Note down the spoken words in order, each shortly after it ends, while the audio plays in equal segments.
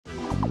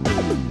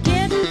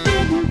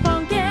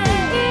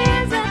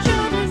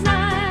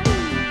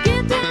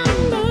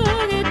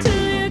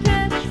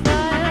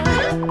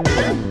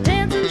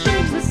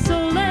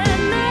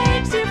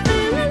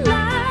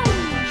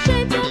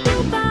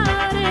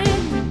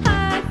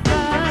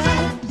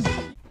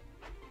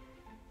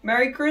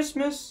Merry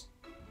Christmas!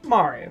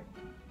 Mario.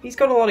 He's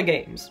got a lot of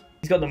games.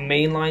 He's got the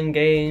mainline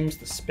games,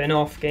 the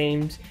spin-off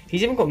games,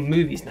 he's even got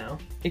movies now.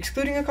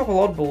 Excluding a couple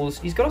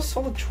oddballs, he's got a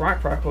solid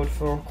track record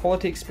for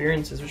quality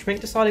experiences which make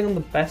deciding on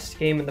the best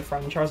game in the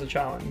franchise a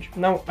challenge.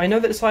 Now, I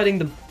know that deciding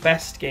the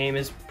best game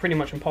is pretty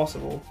much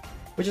impossible,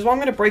 which is why I'm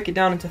going to break it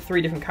down into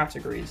 3 different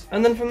categories,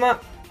 and then from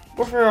that,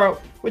 we'll figure out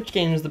which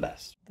game is the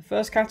best. The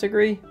first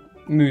category,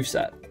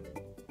 moveset.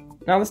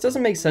 Now this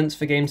doesn't make sense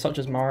for games such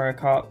as Mario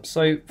Kart,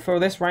 so for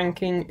this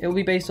ranking, it will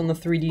be based on the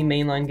 3D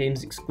mainline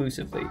games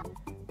exclusively.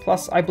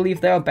 Plus, I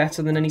believe they are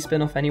better than any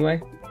spin-off anyway.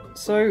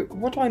 So,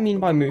 what do I mean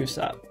by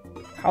moveset?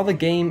 How the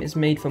game is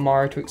made for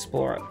Mario to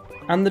explore it,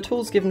 and the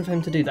tools given for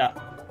him to do that.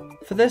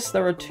 For this,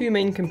 there are 2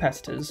 main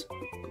competitors,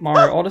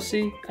 Mario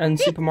Odyssey and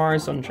Super Mario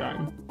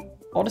Sunshine.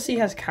 Odyssey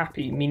has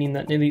Cappy, meaning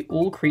that nearly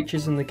all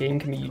creatures in the game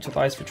can be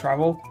utilised for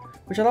travel,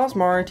 which allows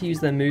Mario to use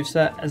their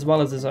moveset as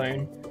well as his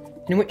own,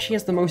 in which he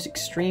has the most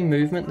extreme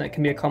movement that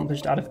can be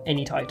accomplished out of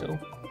any title.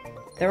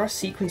 There are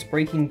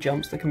sequence-breaking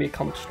jumps that can be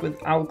accomplished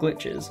without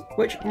glitches,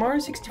 which Mario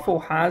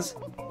 64 has,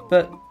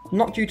 but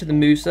not due to the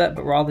moveset,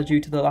 but rather due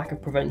to the lack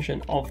of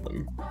prevention of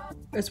them.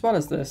 As well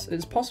as this,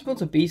 it's possible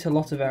to beat a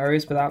lot of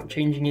areas without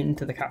changing it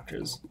into the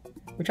captures,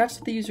 which adds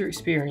to the user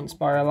experience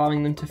by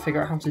allowing them to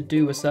figure out how to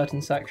do a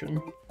certain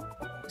section.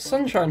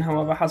 Sunshine,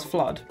 however, has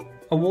Flood,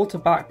 a water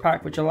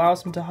backpack which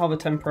allows him to hover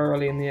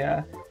temporarily in the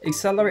air,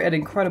 accelerate at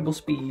incredible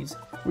speeds,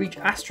 reach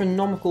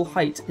astronomical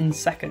heights in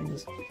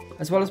seconds,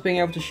 as well as being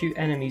able to shoot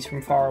enemies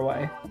from far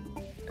away.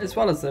 As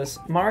well as this,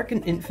 Mario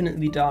can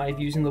infinitely dive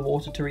using the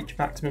water to reach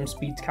maximum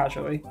speeds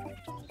casually.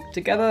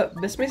 Together,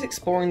 this makes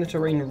exploring the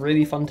terrain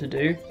really fun to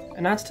do,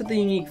 and adds to the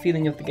unique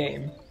feeling of the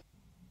game.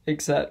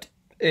 Except,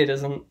 it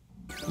isn't.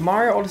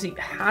 Mario Odyssey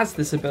has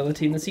this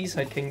ability in the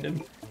Seaside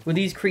Kingdom, with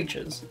these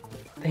creatures.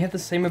 They have the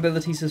same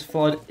abilities as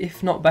Flood,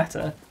 if not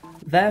better,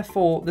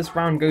 therefore this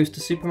round goes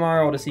to Super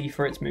Mario Odyssey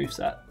for its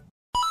moveset.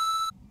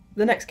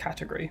 The next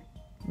category,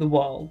 the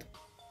world.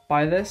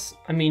 By this,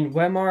 I mean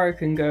where Mario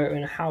can go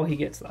and how he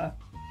gets there.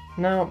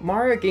 Now,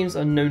 Mario games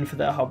are known for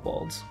their hub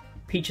worlds.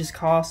 Peach's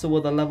Castle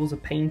where the levels are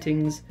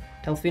paintings,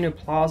 Delfino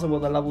Plaza where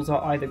the levels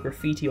are either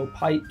graffiti or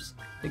pipes,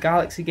 the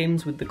Galaxy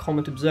games with the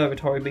Comet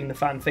Observatory being the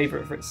fan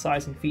favourite for its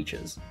size and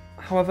features.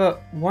 However,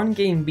 one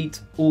game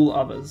beats all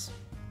others.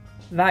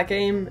 That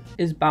game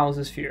is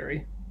Bowser's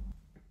Fury.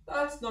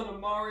 That's not a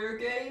Mario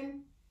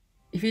game!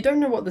 If you don't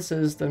know what this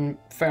is, then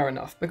fair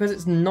enough, because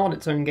it's not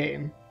its own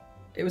game.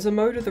 It was a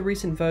mode of the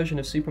recent version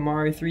of Super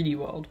Mario 3D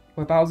World,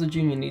 where Bowser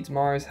Jr. needs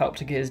Mario's help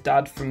to get his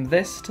dad from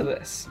this to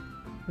this.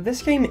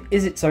 This game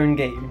is its own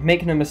game,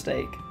 make no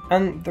mistake,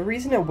 and the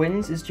reason it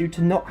wins is due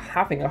to not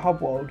having a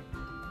hub world.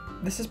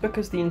 This is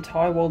because the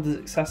entire world is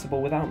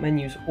accessible without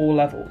menus or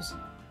levels.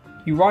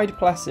 You ride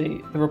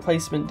Plessy, the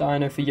replacement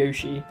dino for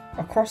Yoshi,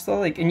 across the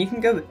lake and you can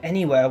go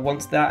anywhere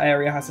once that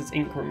area has its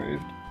ink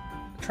removed.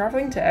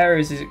 Travelling to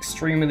areas is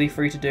extremely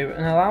free to do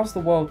and allows the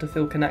world to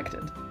feel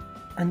connected.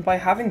 And by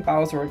having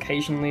Bowser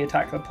occasionally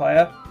attack the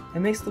player, it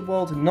makes the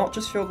world not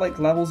just feel like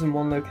levels in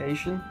one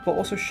location, but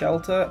also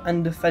shelter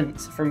and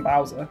defense from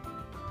Bowser.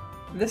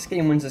 This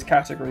game wins this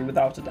category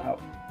without a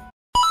doubt.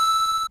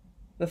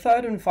 The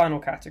third and final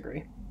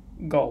category,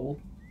 goal.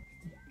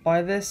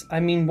 By this,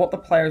 I mean what the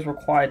player is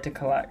required to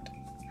collect,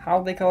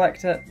 how they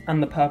collect it,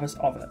 and the purpose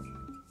of it.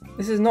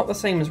 This is not the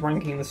same as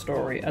ranking the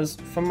story, as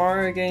for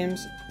Mario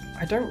games,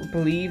 I don't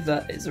believe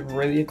that it's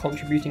really a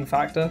contributing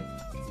factor.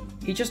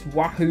 He just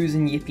wahoos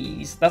and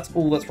yippies, that's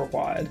all that's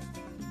required.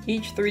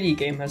 Each 3D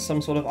game has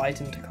some sort of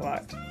item to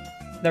collect.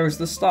 There is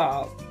the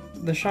star,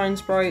 the shine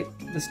sprite,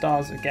 the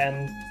stars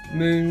again,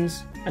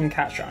 moons, and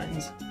cat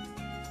shines.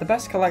 The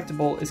best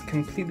collectible is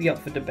completely up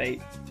for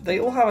debate. They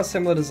all have a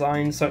similar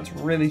design, so it's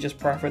really just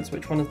preference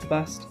which one is the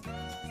best.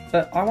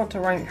 But I want to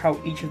rank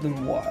how each of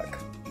them work.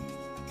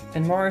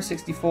 In Mario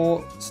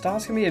 64,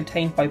 stars can be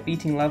obtained by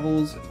beating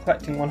levels,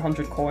 collecting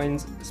 100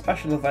 coins,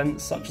 special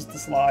events such as the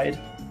slide,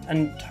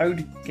 and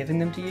Toad giving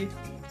them to you.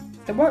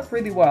 They work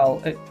really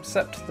well,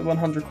 except the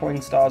 100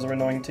 coin stars are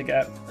annoying to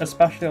get,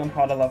 especially on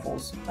harder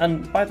levels,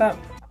 and by that,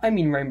 I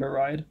mean Rainbow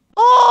Ride.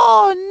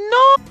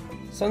 Oh no!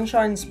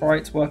 Sunshine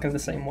sprites work in the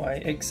same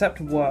way,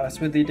 except worse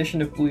with the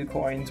addition of blue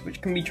coins,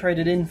 which can be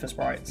traded in for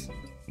sprites.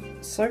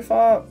 So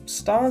far,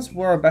 stars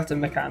were a better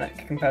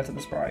mechanic compared to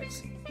the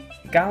sprites.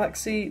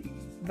 Galaxy,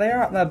 they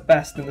are at their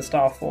best in the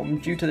star form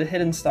due to the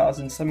hidden stars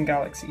in some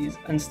galaxies,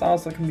 and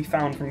stars that can be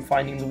found from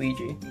finding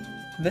Luigi.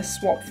 This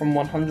swap from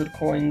 100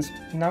 coins,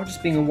 now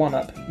just being a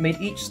 1-up, made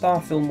each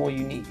star feel more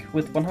unique,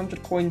 with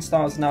 100 coin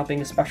stars now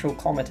being a special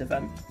comet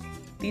event.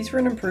 These were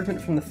an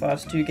improvement from the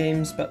first 2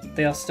 games, but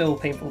they are still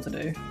painful to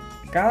do.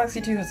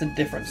 Galaxy 2 has a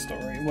different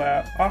story,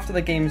 where after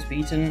the game is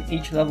beaten,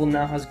 each level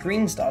now has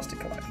green stars to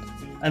collect,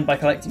 and by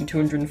collecting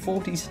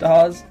 240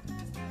 stars,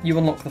 you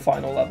unlock the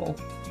final level.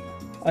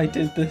 I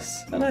did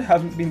this, and I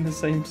haven't been the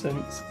same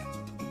since.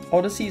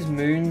 Odyssey's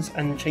moons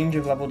and change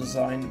of level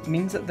design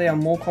means that they are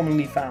more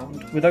commonly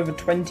found, with over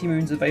 20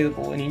 moons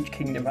available in each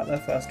kingdom at their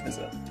first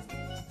visit.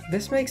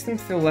 This makes them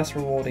feel less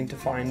rewarding to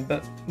find,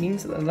 but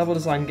means that the level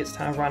design gets to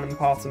have random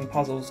paths and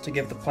puzzles to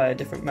give the player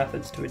different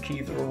methods to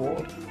achieve the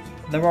reward.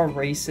 There are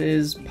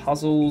races,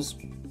 puzzles,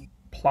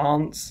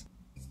 plants.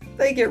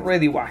 They get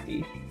really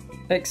wacky.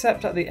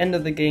 Except at the end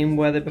of the game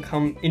where they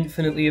become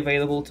infinitely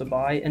available to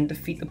buy and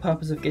defeat the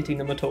purpose of getting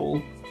them at all.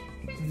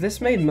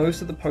 This made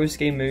most of the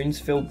post-game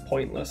moons feel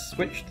pointless,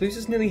 which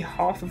loses nearly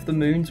half of the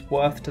moon's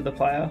worth to the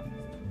player.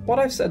 What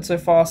I've said so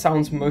far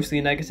sounds mostly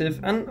negative,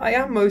 and I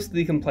am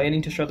mostly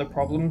complaining to show the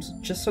problems,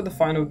 just so the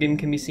final game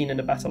can be seen in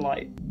a better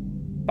light.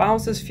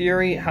 Bowser's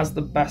Fury has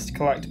the best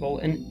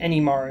collectible in any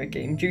Mario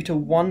game due to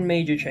one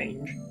major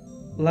change: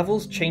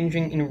 levels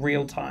changing in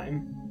real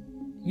time.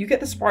 You get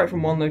the sprite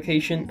from one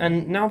location,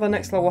 and now the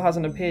next level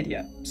hasn't appeared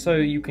yet, so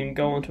you can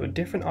go onto a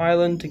different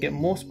island to get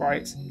more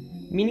sprites,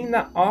 meaning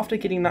that after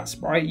getting that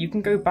sprite you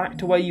can go back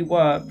to where you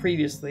were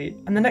previously,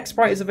 and the next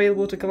sprite is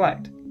available to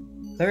collect.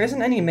 There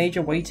isn't any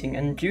major waiting,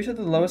 and due to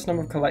the lowest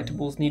number of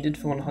collectibles needed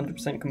for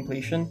 100%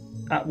 completion,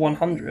 at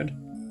 100,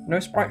 no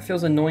sprite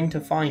feels annoying to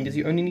find as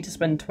you only need to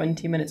spend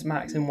 20 minutes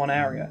max in one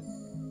area.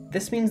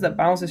 This means that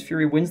Bowser's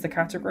Fury wins the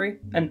category,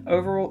 and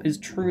overall is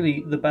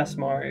truly the best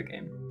Mario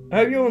game. I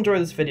hope you all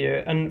enjoyed this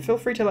video, and feel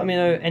free to let me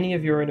know any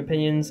of your own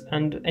opinions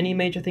and any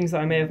major things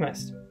that I may have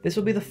missed. This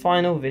will be the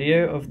final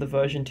video of the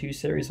version 2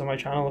 series on my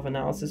channel of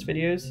analysis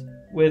videos,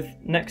 with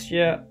next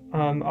year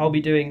I'll be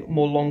doing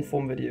more long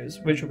form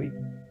videos, which will be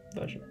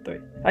version 3.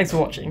 Thanks for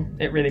watching,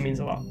 it really means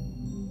a lot.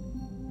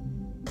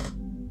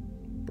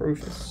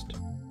 Brofist.